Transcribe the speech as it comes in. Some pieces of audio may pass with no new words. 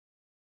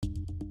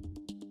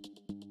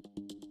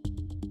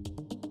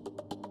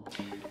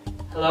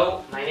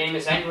Hello, my name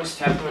is Andrey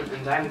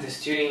and I'm the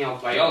student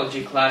of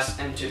biology class,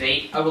 and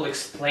today I will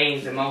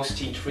explain the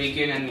most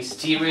intriguing and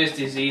mysterious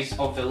disease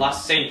of the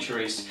last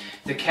centuries,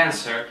 the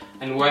cancer,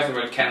 and whether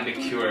it can be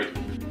cured.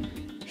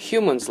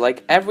 Humans,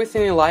 like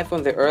everything in life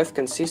on the earth,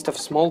 consist of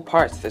small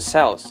parts, the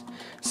cells.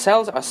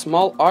 Cells are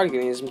small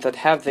organisms that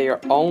have their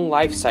own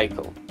life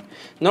cycle.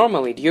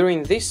 Normally,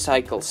 during this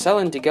cycle, cell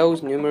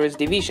undergoes numerous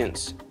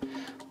divisions.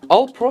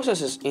 All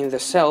processes in the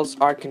cells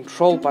are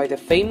controlled by the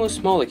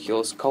famous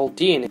molecules called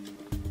DNA.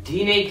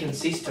 DNA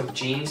consists of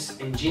genes,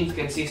 and genes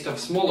consist of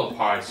smaller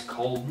parts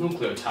called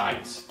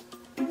nucleotides.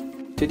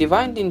 To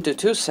divide into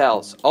two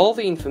cells, all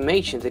the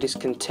information that is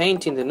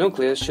contained in the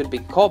nucleus should be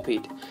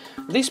copied.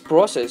 This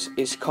process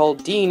is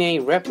called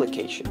DNA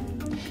replication,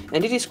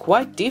 and it is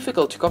quite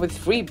difficult to copy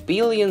 3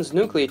 billion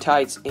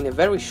nucleotides in a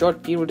very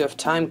short period of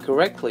time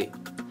correctly.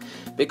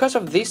 Because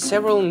of this,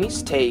 several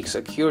mistakes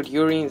occur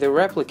during the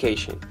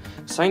replication.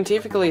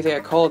 Scientifically, they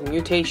are called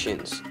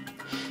mutations.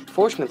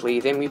 Fortunately,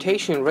 the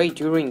mutation rate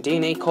during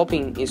DNA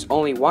copying is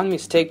only 1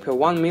 mistake per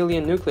 1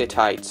 million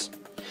nucleotides.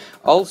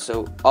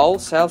 Also, all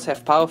cells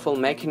have powerful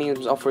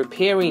mechanisms of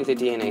repairing the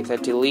DNA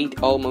that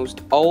delete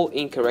almost all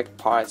incorrect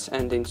parts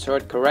and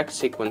insert correct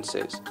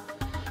sequences.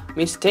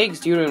 Mistakes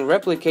during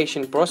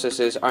replication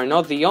processes are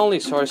not the only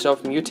source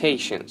of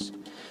mutations.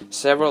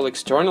 Several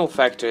external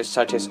factors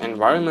such as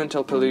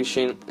environmental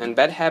pollution and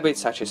bad habits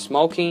such as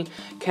smoking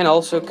can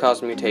also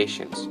cause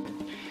mutations.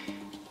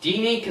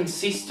 DNA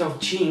consists of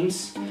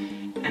genes,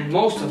 and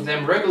most of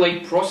them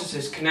regulate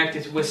processes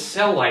connected with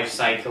cell life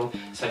cycle,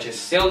 such as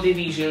cell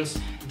divisions,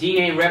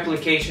 DNA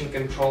replication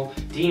control,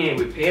 DNA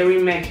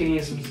repairing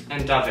mechanisms,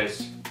 and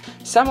others.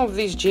 Some of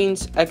these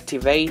genes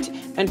activate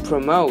and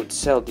promote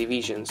cell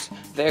divisions.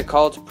 They are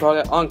called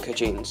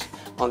proto-oncogenes.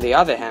 On the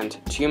other hand,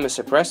 tumor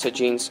suppressor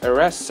genes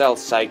arrest cell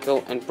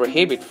cycle and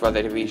prohibit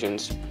further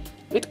divisions.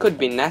 It could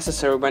be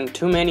necessary when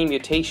too many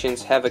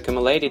mutations have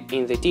accumulated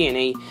in the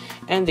DNA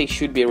and they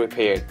should be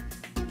repaired.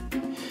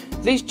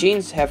 These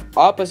genes have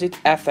opposite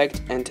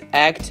effect and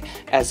act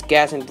as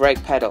gas and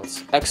brake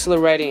pedals,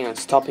 accelerating and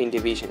stopping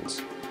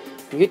divisions.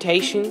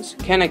 Mutations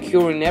can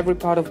occur in every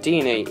part of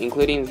DNA,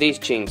 including these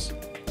genes.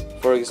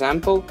 For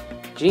example,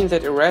 gene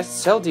that arrests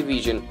cell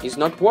division is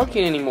not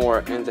working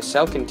anymore and the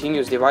cell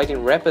continues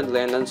dividing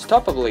rapidly and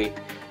unstoppably.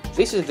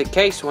 This is the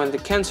case when the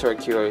cancer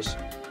occurs.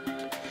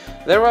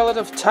 There are a lot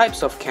of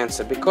types of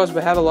cancer because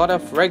we have a lot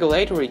of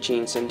regulatory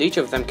genes and each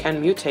of them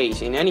can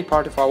mutate in any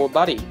part of our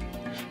body.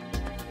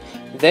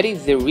 That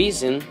is the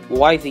reason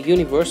why the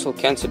universal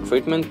cancer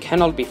treatment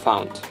cannot be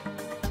found.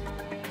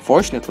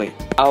 Fortunately,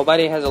 our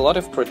body has a lot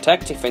of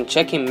protective and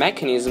checking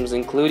mechanisms,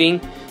 including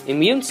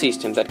immune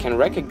system that can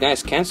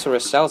recognize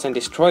cancerous cells and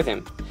destroy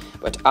them.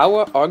 But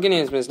our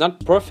organism is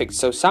not perfect,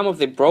 so some of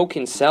the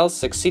broken cells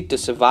succeed to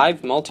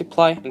survive,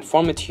 multiply, and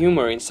form a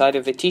tumor inside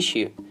of the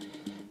tissue.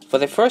 For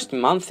the first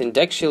month and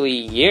actually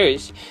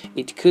years,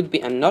 it could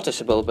be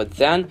unnoticeable, but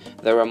then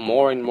there are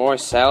more and more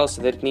cells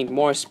that need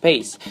more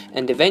space,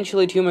 and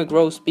eventually tumor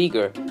grows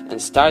bigger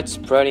and starts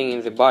spreading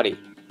in the body.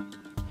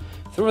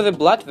 Through the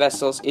blood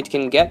vessels, it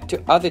can get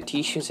to other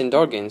tissues and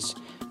organs.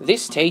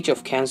 This stage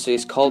of cancer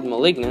is called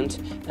malignant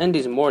and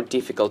is more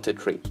difficult to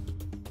treat.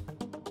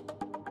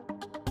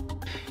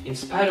 In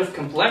spite of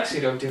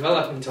complexity of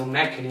developmental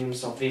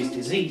mechanisms of this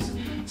disease,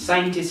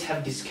 scientists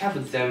have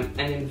discovered them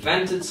and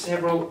invented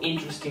several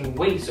interesting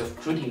ways of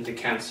treating the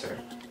cancer.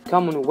 A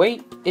common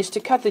way is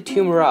to cut the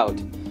tumor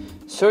out.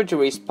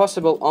 Surgery is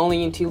possible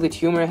only until the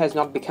tumor has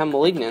not become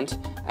malignant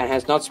and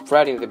has not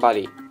spread in the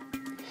body.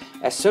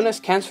 As soon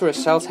as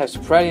cancerous cells have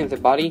spread in the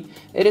body,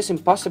 it is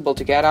impossible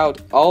to get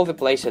out all the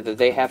places that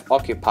they have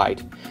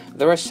occupied.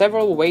 There are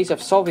several ways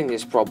of solving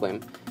this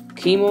problem: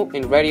 chemo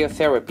and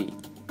radiotherapy.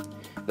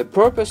 The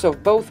purpose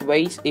of both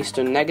ways is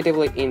to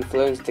negatively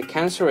influence the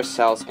cancerous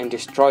cells and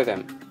destroy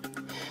them.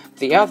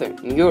 The other,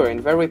 newer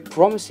and very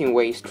promising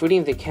way is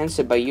treating the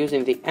cancer by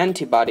using the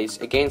antibodies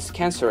against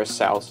cancerous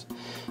cells.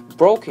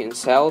 Broken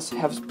cells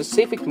have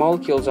specific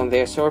molecules on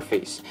their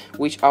surface,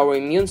 which our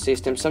immune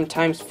system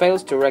sometimes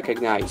fails to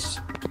recognize.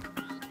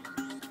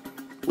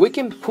 We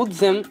can put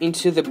them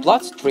into the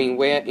bloodstream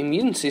where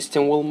immune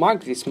system will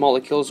mark these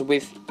molecules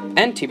with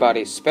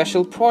antibodies,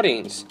 special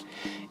proteins.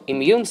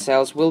 Immune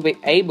cells will be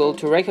able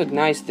to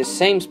recognize the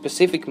same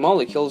specific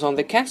molecules on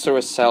the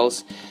cancerous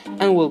cells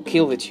and will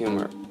kill the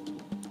tumor.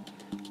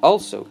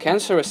 Also,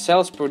 cancerous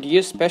cells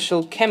produce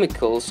special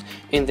chemicals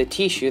in the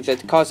tissue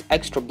that cause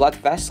extra blood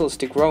vessels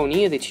to grow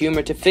near the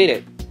tumor to feed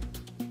it.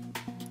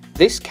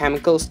 These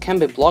chemicals can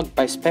be blocked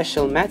by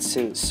special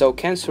medicines, so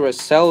cancerous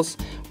cells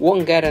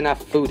won't get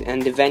enough food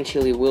and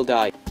eventually will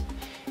die.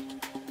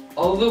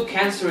 Although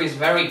cancer is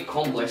very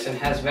complex and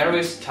has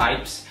various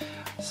types,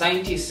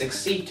 scientists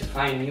succeed to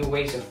find new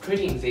ways of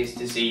treating this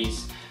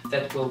disease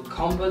that will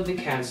combat the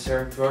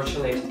cancer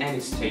virtually at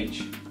any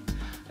stage.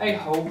 I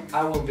hope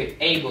I will be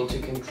able to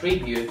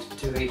contribute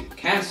to the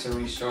cancer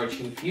research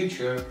in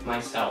future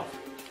myself.